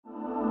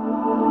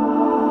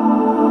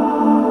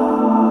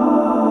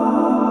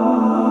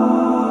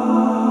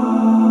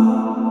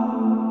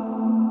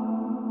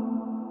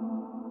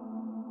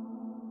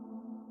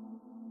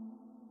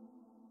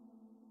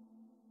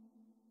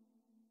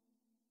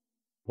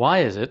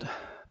Why is it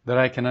that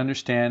I can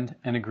understand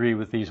and agree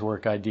with these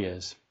work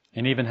ideas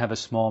and even have a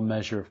small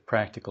measure of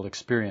practical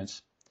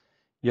experience,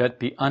 yet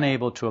be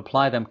unable to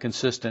apply them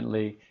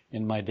consistently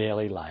in my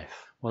daily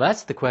life? Well,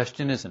 that's the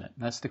question, isn't it?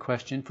 That's the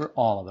question for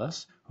all of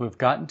us who have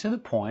gotten to the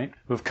point,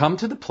 who have come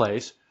to the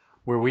place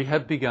where we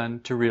have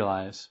begun to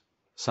realize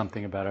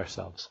something about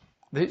ourselves.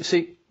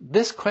 See,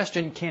 this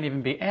question can't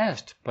even be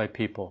asked by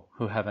people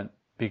who haven't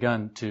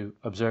begun to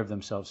observe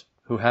themselves,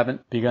 who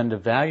haven't begun to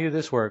value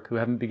this work, who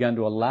haven't begun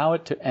to allow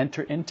it to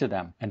enter into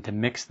them and to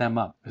mix them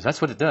up. Because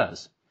that's what it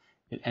does.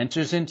 It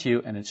enters into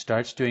you and it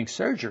starts doing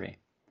surgery.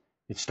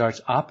 It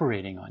starts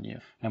operating on you.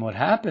 And what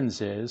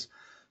happens is,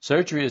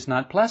 surgery is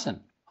not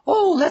pleasant.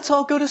 Oh, let's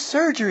all go to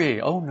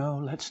surgery. Oh, no,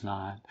 let's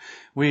not.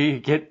 We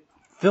get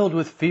filled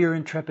with fear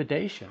and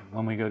trepidation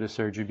when we go to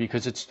surgery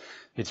because it's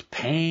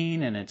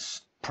pain and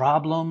it's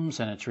problems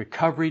and it's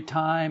recovery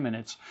time and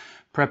it's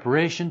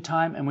preparation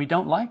time, and we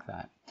don't like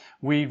that.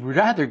 We'd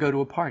rather go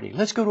to a party.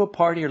 Let's go to a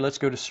party or let's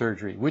go to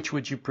surgery. Which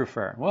would you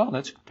prefer? Well,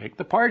 let's take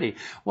the party.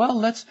 Well,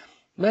 let's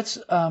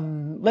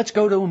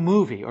go to a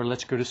movie or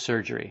let's go to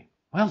surgery.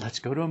 Well, let's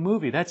go to a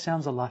movie. That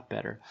sounds a lot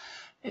better.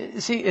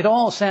 See,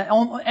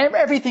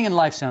 everything in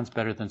life sounds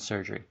better than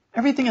surgery.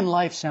 Everything in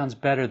life sounds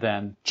better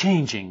than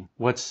changing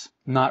what's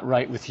not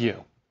right with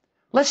you.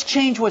 Let's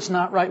change what's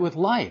not right with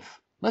life.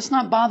 Let's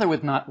not bother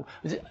with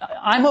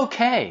I'm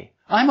okay.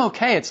 I'm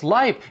okay. It's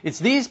life. It's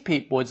these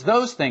people. It's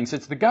those things.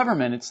 It's the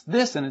government. It's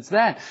this and it's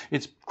that.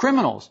 It's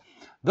criminals.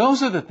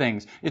 Those are the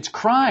things. It's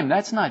crime.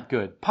 That's not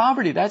good.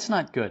 Poverty. That's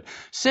not good.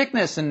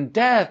 Sickness and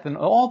death and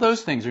all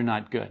those things are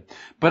not good.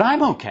 But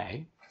I'm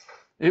okay.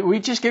 We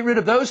just get rid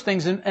of those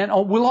things and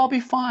we'll all be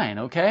fine,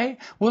 okay?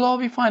 We'll all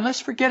be fine. Let's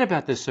forget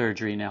about this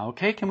surgery now,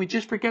 okay? Can we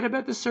just forget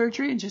about the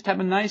surgery and just have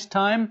a nice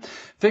time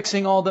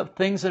fixing all the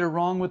things that are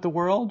wrong with the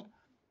world?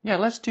 Yeah,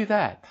 let's do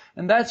that.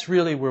 And that's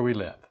really where we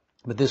live.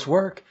 But this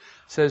work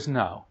says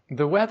no.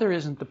 The weather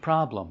isn't the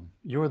problem.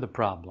 You're the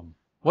problem.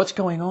 What's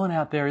going on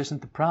out there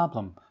isn't the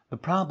problem. The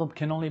problem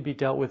can only be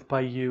dealt with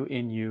by you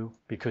in you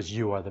because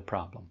you are the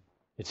problem.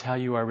 It's how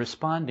you are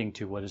responding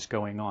to what is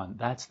going on.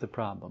 That's the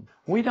problem.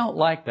 We don't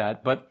like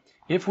that, but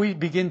if we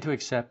begin to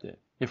accept it,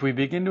 if we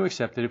begin to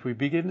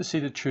see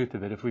the truth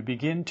of it, if we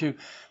begin to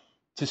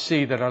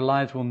see that our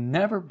lives will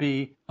never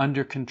be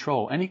under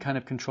control, any kind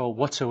of control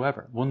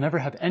whatsoever. We'll never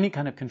have any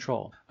kind of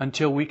control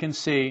until we can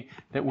see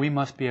that we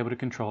must be able to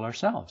control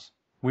ourselves.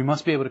 We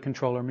must be able to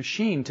control our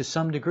machine to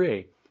some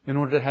degree in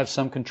order to have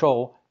some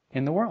control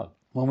in the world.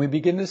 When we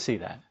begin to see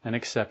that and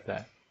accept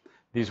that,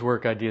 these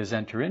work ideas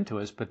enter into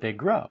us, but they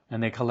grow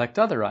and they collect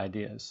other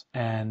ideas.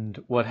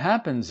 And what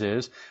happens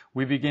is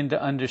we begin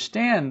to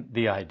understand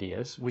the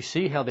ideas. We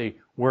see how they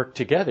work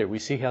together. We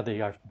see how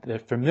they're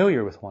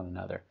familiar with one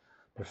another.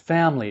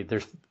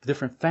 There's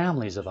different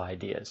families of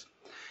ideas.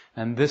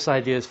 And this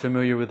idea is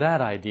familiar with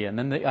that idea. And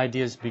then the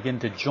ideas begin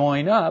to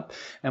join up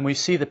and we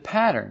see the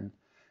pattern.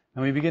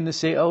 And we begin to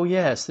say, oh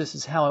yes, this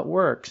is how it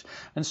works.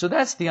 And so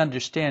that's the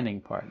understanding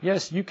part.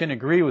 Yes, you can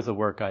agree with the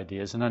work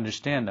ideas and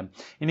understand them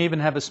and even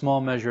have a small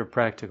measure of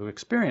practical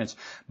experience.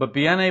 But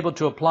be unable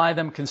to apply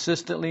them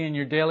consistently in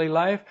your daily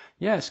life?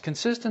 Yes,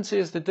 consistency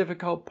is the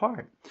difficult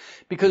part.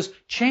 Because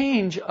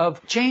change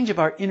of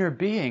our inner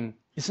being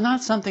is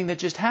not something that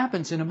just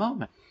happens in a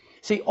moment.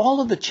 See, all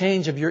of the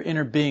change of your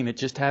inner being that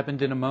just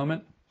happened in a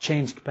moment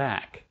changed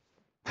back.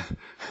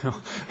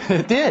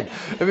 It did.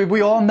 I mean,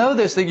 we all know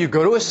this thing. You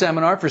go to a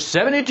seminar for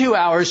 72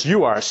 hours,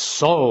 you are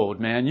sold,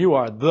 man.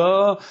 You're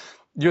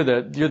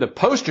the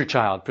poster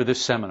child for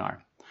this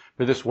seminar,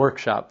 for this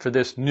workshop, for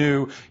this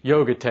new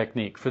yoga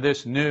technique, for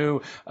this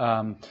new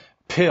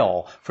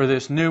pill, for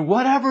this new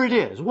whatever it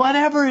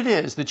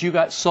is that you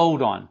got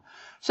sold on.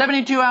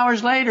 72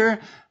 hours later,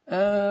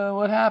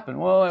 what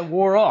happened? Well, it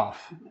wore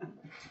off.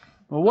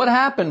 Well, what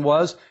happened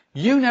was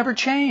you never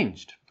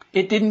changed.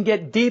 It didn't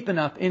get deep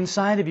enough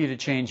inside of you to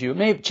change you. It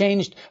may have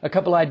changed a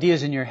couple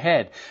ideas in your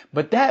head,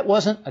 but that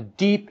wasn't a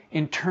deep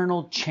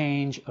internal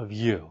change of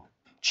you.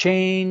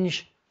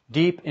 Change,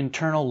 deep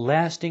internal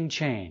lasting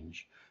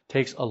change,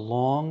 takes a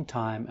long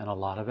time and a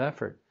lot of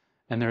effort.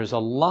 And there's a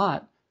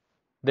lot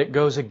that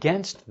goes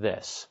against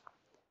this.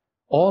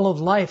 All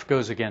of life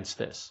goes against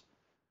this.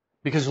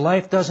 Because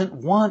life doesn't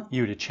want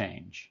you to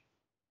change.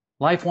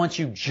 Life wants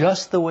you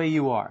just the way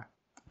you are.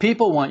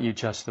 People want you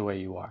just the way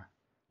you are.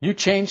 You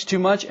change too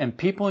much and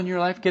people in your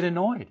life get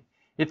annoyed.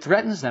 It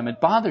threatens them. It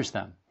bothers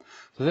them.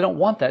 So they don't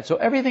want that. So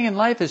everything in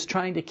life is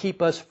trying to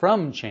keep us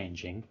from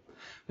changing.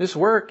 This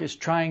work is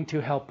trying to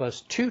help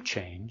us to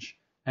change.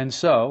 And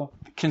so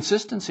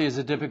consistency is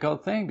a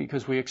difficult thing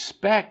because we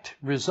expect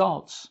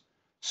results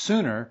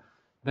sooner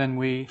than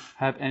we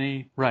have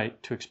any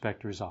right to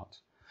expect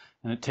results.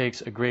 And it takes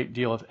a great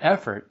deal of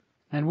effort.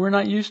 And we're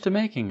not used to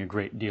making a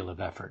great deal of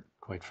effort,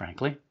 quite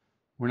frankly.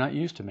 We're not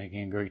used to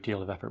making a great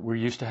deal of effort. We're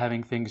used to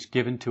having things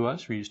given to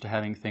us. We're used to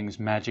having things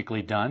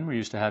magically done. We're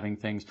used to having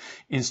things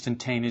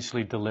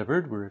instantaneously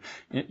delivered. We're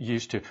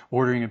used to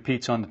ordering a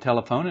pizza on the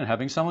telephone and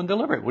having someone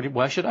deliver it.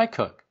 Why should I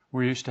cook?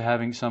 We're used to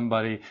having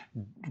somebody,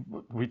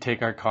 we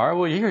take our car,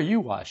 well, here,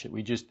 you wash it.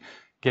 We just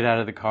get out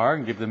of the car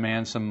and give the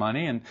man some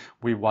money, and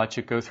we watch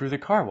it go through the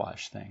car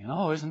wash thing. And,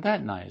 oh, isn't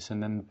that nice?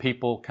 And then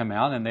people come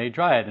out and they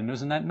dry it, and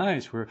isn't that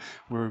nice?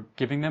 We're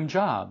giving them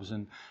jobs,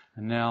 and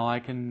now I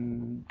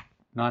can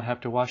not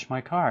have to wash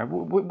my car.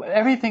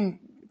 Everything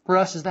for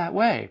us is that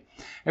way.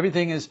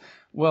 Everything is,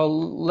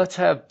 well, let's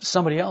have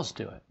somebody else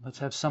do it. Let's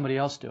have somebody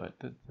else do it.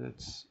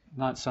 That's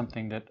not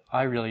something that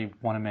I really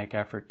want to make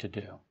effort to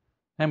do.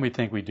 And we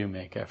think we do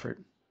make effort.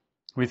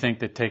 We think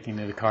that taking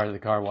the car to the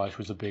car wash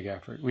was a big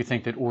effort. We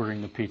think that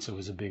ordering the pizza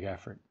was a big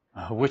effort.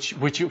 Which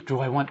do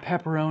I want,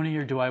 pepperoni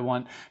or do I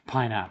want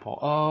pineapple?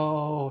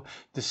 Oh,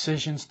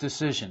 decisions.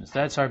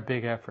 That's our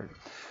big effort.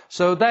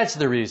 So that's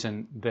the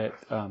reason that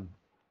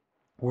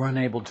we're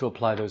unable to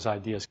apply those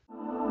ideas.